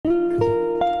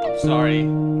sorry.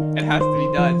 It has to be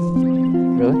done.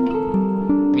 Really? I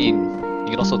mean,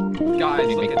 you can also Guys,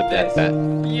 look make at the bad this. bet.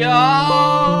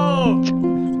 Yo!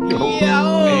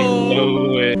 Yo! No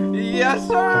way. Yes,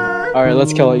 sir! Alright,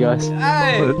 let's kill it, guys.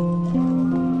 Hey!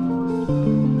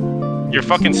 Your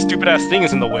fucking stupid ass thing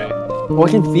is in the way. Well,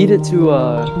 I can feed it to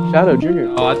Shadow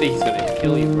Jr. Oh, I think he's gonna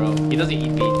kill you, bro. He doesn't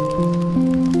eat meat.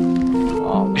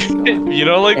 Oh my god. You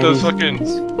know, like And those he's- fucking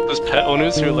pet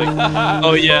owners who are like,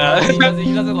 oh yeah. he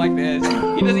doesn't like this.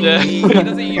 He doesn't Yeah. eat meat. He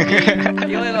doesn't eat meat.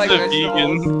 He only likes He's a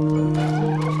vegan. vegetables.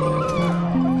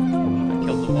 I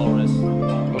killed the walrus.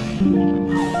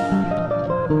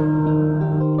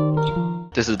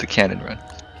 This is the cannon run.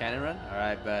 Cannon run?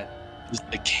 Alright, bet. Is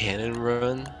the cannon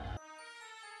run?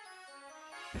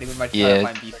 I think we might try Yeah. to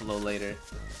find beefalo later.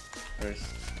 First.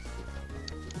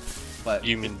 But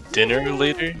You mean dinner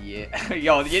later? yeah.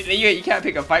 Yo, you can't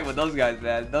pick a fight with those guys,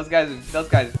 man. Those guys are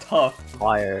tough.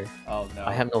 Fire. Oh no.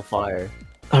 I have no fire.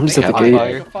 I'm just Make at the a gate.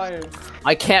 fire. Make a fire.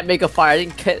 I can't make a fire. I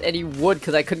didn't get any wood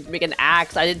because I couldn't make an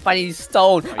axe. I didn't find any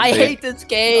stone. Oh, I you hate this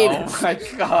game. Oh my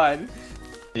god.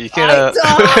 You can I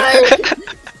died.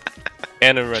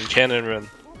 Cannon run, cannon run.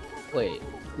 Wait,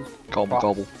 gobble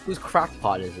gobble. whose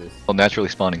crackpot is this? Oh, naturally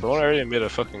spawning. The one already made a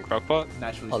fucking crockpot.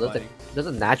 Naturally Oh, spawning. there's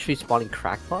a naturally spawning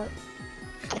crackpot?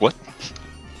 What?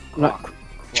 Croc.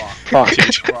 Croc.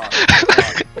 Croc.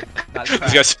 Not This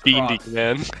crack, guy's fiending, croc.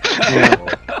 man. Yeah.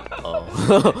 Oh.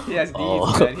 He has needs,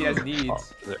 Oh. man. He has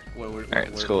needs. Alright,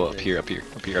 let's go up here, up here,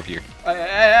 up here, up here. Hey,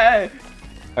 hey,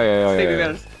 hey, hey. Hey, Stick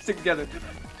together. Stick together.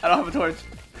 I don't have a torch.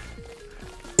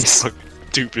 Fucking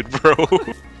stupid, bro.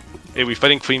 Hey, we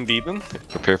fighting Queen Demon?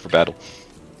 Prepare for battle.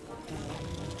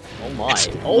 Oh my.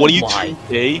 Oh What are you my. doing,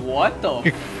 Jay? What the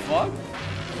fuck?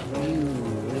 What do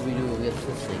we do against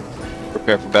this thing?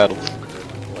 Prepare for battle. Do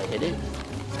I hit it?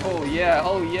 Oh yeah,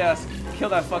 oh yes. Kill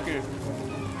that fucker.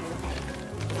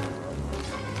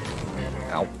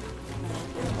 Ow.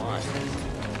 Why?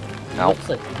 Ow.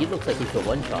 He looks like he could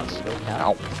one-shot me. No cap.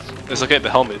 Ow. Let's look at the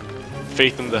helmet.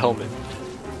 Faith in the helmet.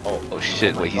 Oh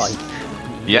shit, my wait, God,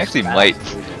 he actually might.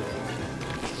 bastard.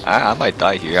 I might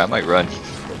die here, I might run.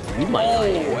 You might Oh,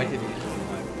 die. I hit you.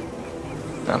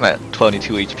 I'm at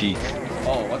 22 HP.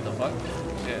 Oh, what the fuck?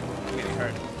 Shit, I'm getting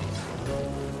hurt.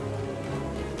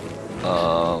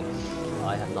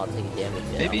 I have not taken damage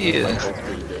yet. Maybe, My ult's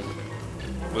pretty big.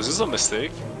 Was this a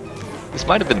mistake? This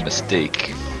might have been a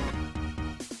mistake.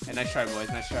 Hey, nice try, boys.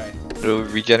 Nice try. It'll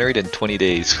regenerate in 20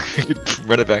 days.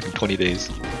 Run it back in 20 days.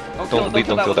 Don't Don't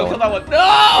kill that one. that Don't kill one. that one.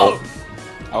 No!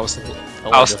 I was Oh,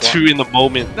 I was there's too in the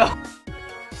moment.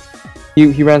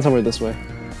 He ran somewhere this way.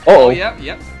 Oh, Oh, yep,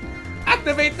 yep.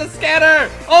 Activate the scanner!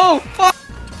 Oh, fuck!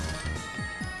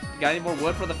 Got any more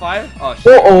wood for the fire? Oh,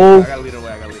 shit. Uh-oh. I gotta lead her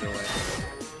away. I gotta lead her away.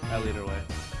 I gotta lead her away.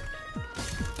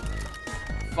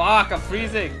 Fuck, I'm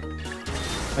freezing.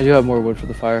 I do have more wood for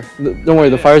the fire. Don't worry,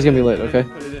 the fire's gonna be lit, okay?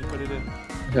 Put it in, put it in.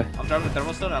 Okay. I'm driving the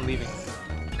thermal stone and I'm leaving.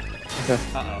 Okay.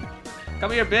 Uh-oh.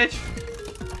 Come here, bitch!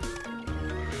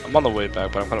 I'm on the way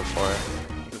back, but I'm kind of far.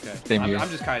 Okay. Same here. I'm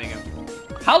just kiting him.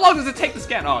 How long does it take to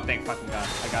scan? Oh, thank fucking god.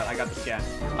 I got the scan.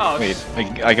 Oh, Wait,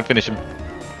 I can finish him.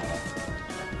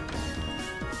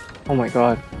 Oh my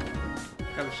god.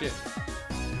 kind of shit.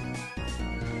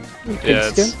 Yeah,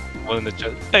 Skin? it's one in the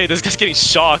jet. Hey, this guy's getting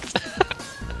shocked.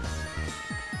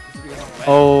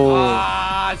 Oh.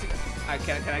 Ah,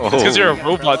 can I Oh. It's because you're a get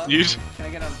an robot, umbrella? dude. Can I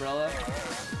get an umbrella?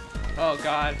 Oh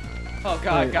god. Oh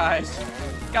god, Wait. guys.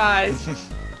 Guys.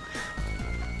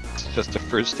 It's just the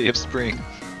first day of spring.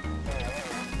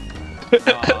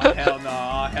 Oh hell no.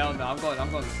 Oh hell no. I'm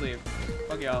going to sleep.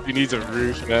 Fuck y'all. He needs a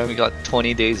roof, We man. got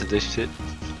 20 days of this shit.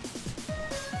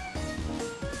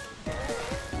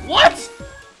 What?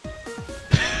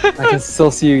 I can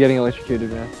still see you getting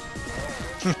electrocuted, man.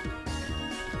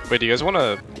 Wait, do you guys want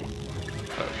to? Okay,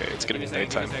 it's gonna be Give me a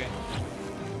second, nighttime. give me a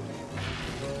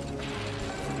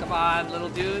second. Come on, little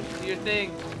dude. Do your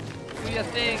thing. Do your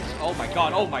thing. Oh my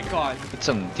god. Oh my god. Get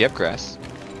some. Do you have grass?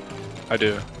 I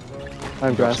do. I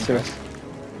have grass Some too.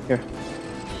 Here.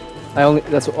 I only.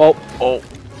 That's. Oh. Oh,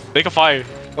 make a fire.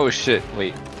 Oh shit!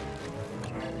 Wait.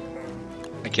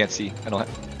 I can't see. I don't have.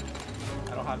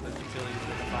 I don't have the utilities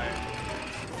for the fire.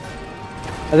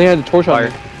 I think I had a torch on Fire.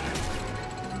 me.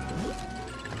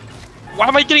 Why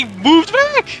am I getting moved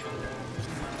back?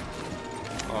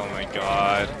 Oh my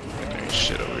god. I'm doing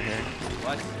shit over here.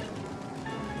 What?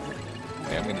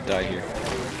 Hey, I'm gonna die here.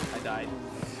 I died.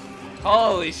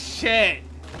 Holy shit!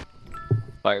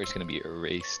 Fire's gonna be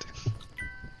erased.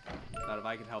 Not if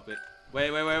I can help it.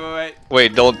 Wait, wait, wait, wait, wait.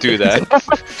 Wait, don't do that.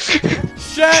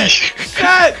 Shit!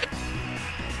 Shit!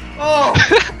 Oh!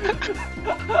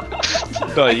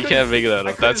 No, you can't make that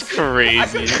up. That's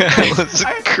crazy. That was a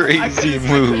crazy I couldn't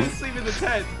move. sleep in the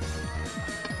tent.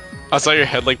 I saw your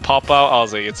head like pop out. I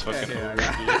was like, it's fucking Yeah, over.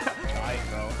 Dying,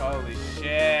 bro. Holy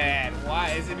shit. Why?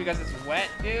 Is it because it's wet,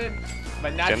 dude? My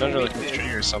natural Cannon really weakness. tree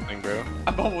or something, bro.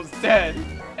 I'm almost dead.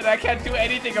 And I can't do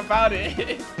anything about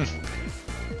it.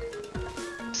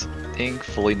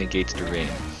 Thankfully negates the rain.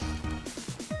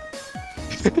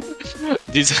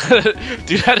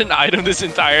 Dude had an item this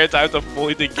entire time to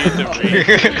fully negate the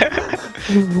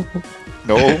rain.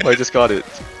 No, I just got it.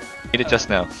 Made it just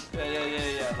now.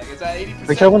 Yeah. Like, is that 80%?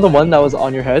 Like that one, the one that was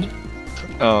on your head.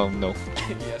 No.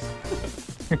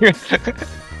 Yes.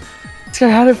 This guy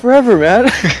had it forever, man.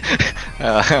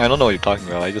 I don't know what you're talking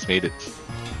about. I just made it.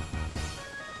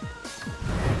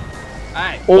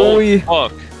 Alright. Oh,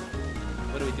 Fuck.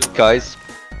 What do we do? about Guys.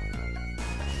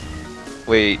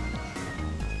 Wait.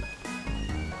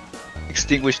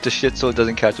 Extinguish the shit so it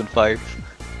doesn't catch on fire.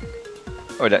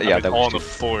 Or that, yeah, that on was the too.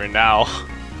 floor now.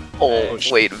 Oh,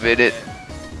 wait a minute.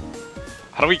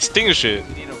 How do we extinguish it?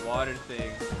 that? We need a water thing.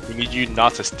 We need you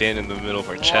not to stand in the middle of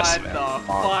our chest, man. What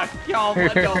the fuck? Y'all,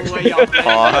 no way y'all blaming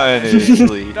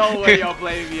Honestly. No way y'all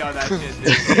blaming me on that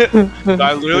shit, dude.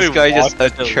 I literally This guy just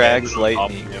walked the attracts land on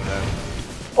lightning. top of you, man.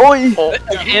 Oi! Oh,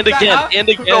 And again, and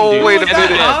again, no, dude. wait a Who was that,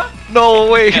 minute. huh?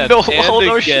 No, wait, And no, again, oh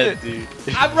no and again, shit.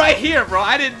 dude. I'm right here, bro.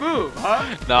 I didn't move,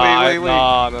 huh? Nah, wait.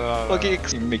 No. Okay,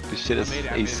 you make the shit I as made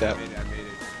it, ASAP. I made it.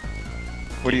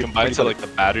 What are you Combine it to put like the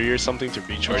battery or something to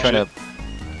recharge trying it?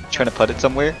 to put it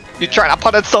somewhere? You trying to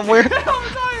put it somewhere?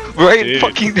 I'm Right Dude.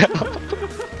 fucking now.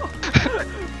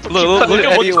 Look put it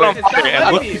at what's on anywhere. fire,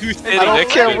 and look It's who's not standing I don't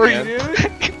next care to where me, you- man.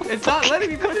 Dude, it's not letting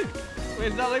me put it. Wait,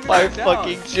 it's not letting me My put it down.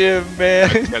 fucking gym, man.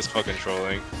 This guy's fucking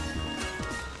trolling.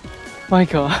 My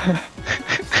god.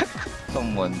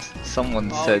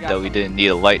 Someone Oh, said we got that we didn't need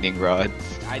a lightning rod.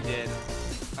 I did.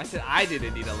 I said I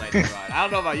didn't need a lightning rod. I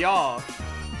don't know about y'all.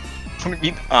 I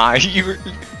mean,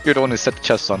 you're the one who set the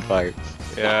chest on fire.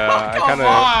 Yeah, I Come kinda.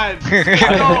 on! I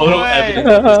No have photo way. evidence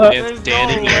of this man There's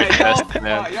standing no in your way. chest, Y'all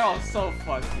man. fuck- Y'all so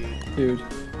fucked, dude.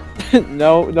 Dude.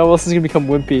 No one else is gonna become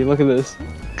wimpy. Look at this.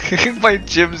 My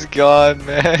gym's gone,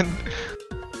 man.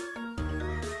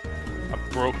 I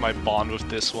broke my bond with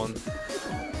this one.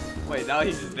 Wait, now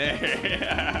he's just there.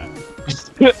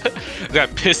 That guy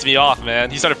pissed me off,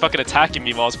 man. He started fucking attacking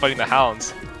me while I was fighting the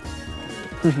hounds.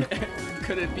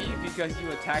 Could it be because you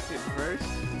attacked it first?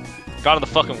 Got in the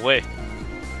fucking way.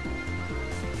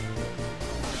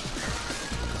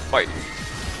 Fight.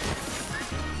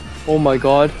 Oh my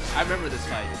god. I remember this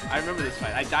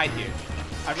fight. I died here.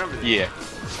 I remember this. Yeah,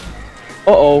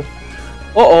 Uh-oh.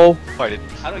 Uh-oh. fight it.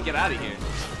 How do I get out of here?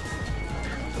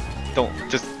 Don't,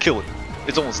 just kill it.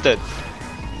 It's almost dead.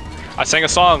 I sang a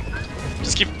song.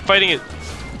 Just keep fighting it.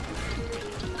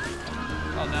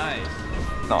 Oh,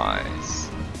 nice. Nice.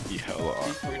 You hella are.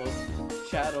 Hello.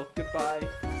 Shadow, goodbye.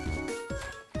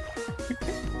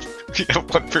 We have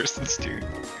one person steering.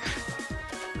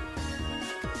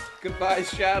 Goodbye,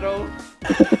 Shadow.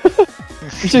 You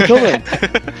should kill him.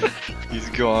 He's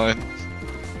gone.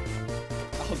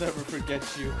 I'll never forget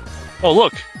you. Oh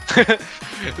look,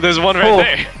 there's one right Oh.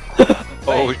 there.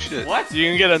 Oh Wait, shit. What? You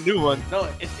can get a new one. No,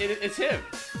 it's him.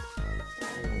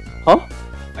 Huh?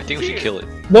 I think we should kill it.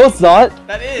 No, it's not.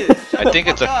 That is. Shut I the think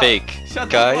it's a fuck up. fake. Shut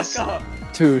the Guys. fuck up.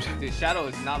 Dude. Dude, Shadow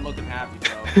is not looking happy,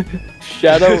 bro.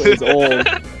 Shadow is old.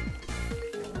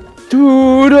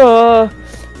 Dude,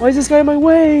 why is this guy in my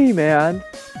way, man?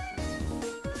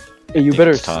 Hey, you think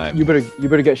better, it's time. you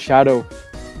better get Shadow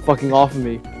fucking off of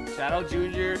me. Shadow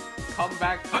Jr., come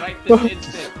back right this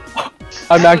instant.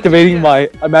 I'm activating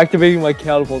my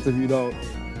catapult if you don't.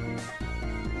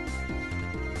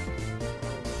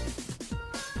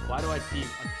 Why do I see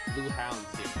blue hounds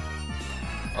here?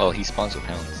 Oh, he spawns with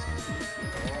hounds.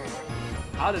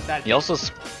 How does that?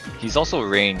 He's also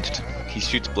ranged. He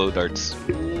shoots blow darts.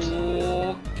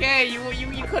 Okay,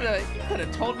 you could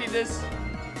have told me this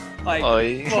like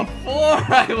Oi. before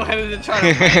I wanted to try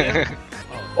to fight him.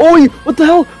 Oi! What the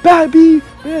hell? Babby!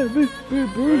 Burger!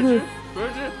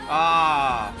 Berger?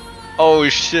 Ah, Oh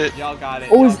shit. y'all got it.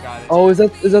 Oh, Y'all is, got it. oh, is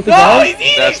that the No, guy? he's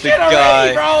eating That's the shit already,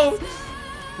 guy. bro.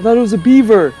 I thought it was a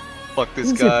beaver. Fuck this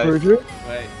Didn't say guy. Berger.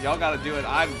 Wait, y'all gotta do it.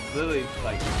 I'm literally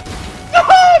like.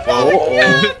 Oh,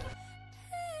 No,